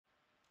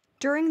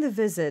During the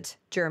visit,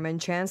 German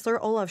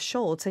Chancellor Olaf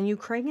Scholz and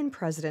Ukrainian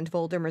President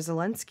Volodymyr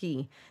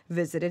Zelensky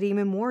visited a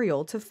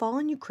memorial to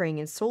fallen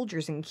Ukrainian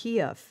soldiers in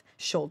Kyiv.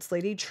 Scholz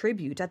laid a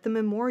tribute at the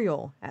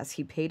memorial as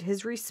he paid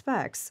his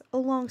respects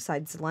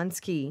alongside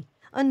Zelensky.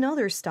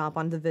 Another stop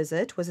on the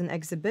visit was an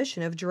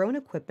exhibition of drone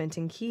equipment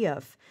in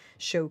Kyiv,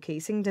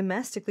 showcasing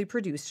domestically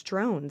produced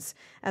drones,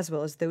 as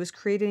well as those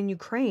created in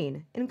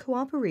Ukraine in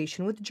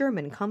cooperation with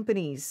German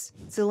companies.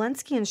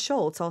 Zelensky and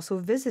Scholz also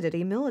visited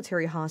a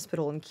military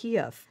hospital in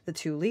Kyiv. The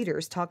two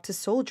leaders talked to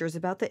soldiers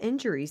about the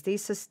injuries they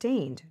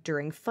sustained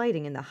during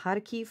fighting in the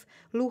Kharkiv,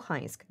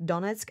 Luhansk,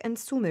 Donetsk, and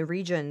Sumy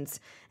regions,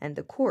 and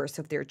the course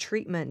of their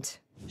treatment.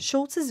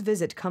 Scholz's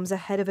visit comes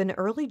ahead of an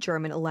early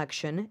German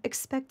election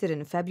expected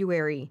in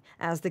February.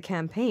 As the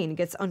campaign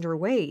gets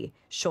underway,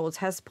 Scholz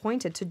has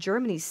pointed to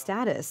Germany's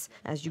status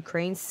as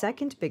Ukraine's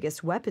second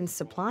biggest weapons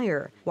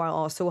supplier, while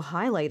also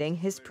highlighting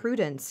his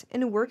prudence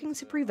in working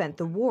to prevent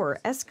the war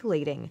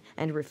escalating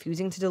and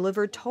refusing to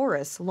deliver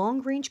Taurus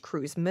long-range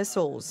cruise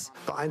missiles.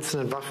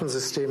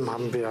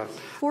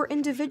 For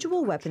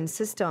individual weapon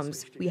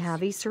systems, we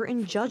have a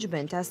certain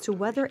judgment as to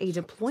whether a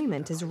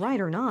deployment is right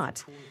or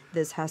not.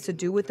 This has to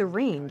do with the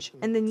range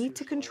and the need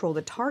to control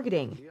the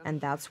targeting,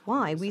 and that's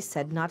why we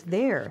said not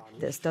there.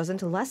 This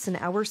doesn't lessen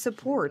our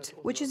support,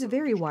 which is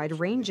very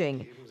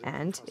wide-ranging,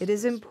 and it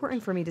is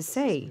important for me to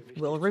say,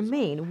 will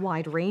remain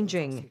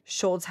wide-ranging.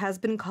 Scholz has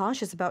been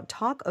cautious about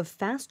talk of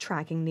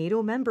fast-tracking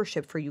NATO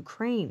membership for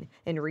Ukraine.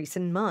 In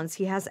recent months,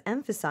 he has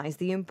emphasized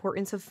the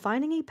importance of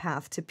finding a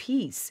path to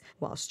peace,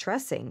 while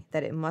stressing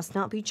that it must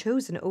not be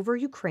chosen over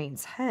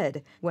Ukraine's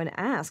head. When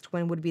asked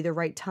when would be the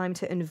right time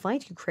to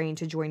invite Ukraine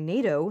to join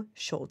NATO,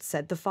 Scholz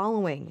said the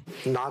following.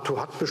 NATO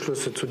hat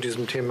Beschlüsse zu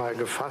diesem Thema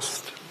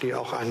gefasst, die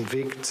auch einen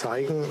Weg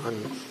zeigen,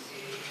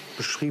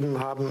 beschrieben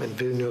haben in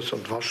Vilnius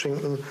und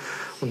Washington,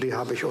 und die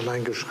habe ich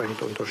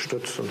uneingeschränkt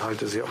unterstützt und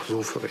halte sie auch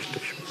so für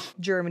richtig.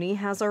 Germany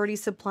has already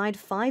supplied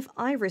 5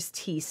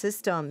 Iris-T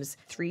systems,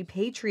 3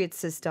 Patriot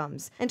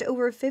systems, and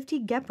over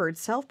 50 Gepard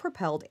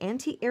self-propelled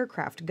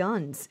anti-aircraft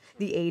guns.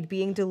 The aid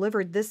being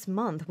delivered this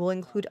month will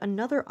include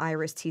another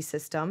Iris-T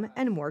system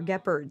and more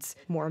Gepards.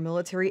 More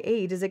military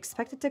aid is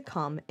expected to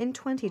come in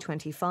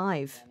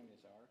 2025.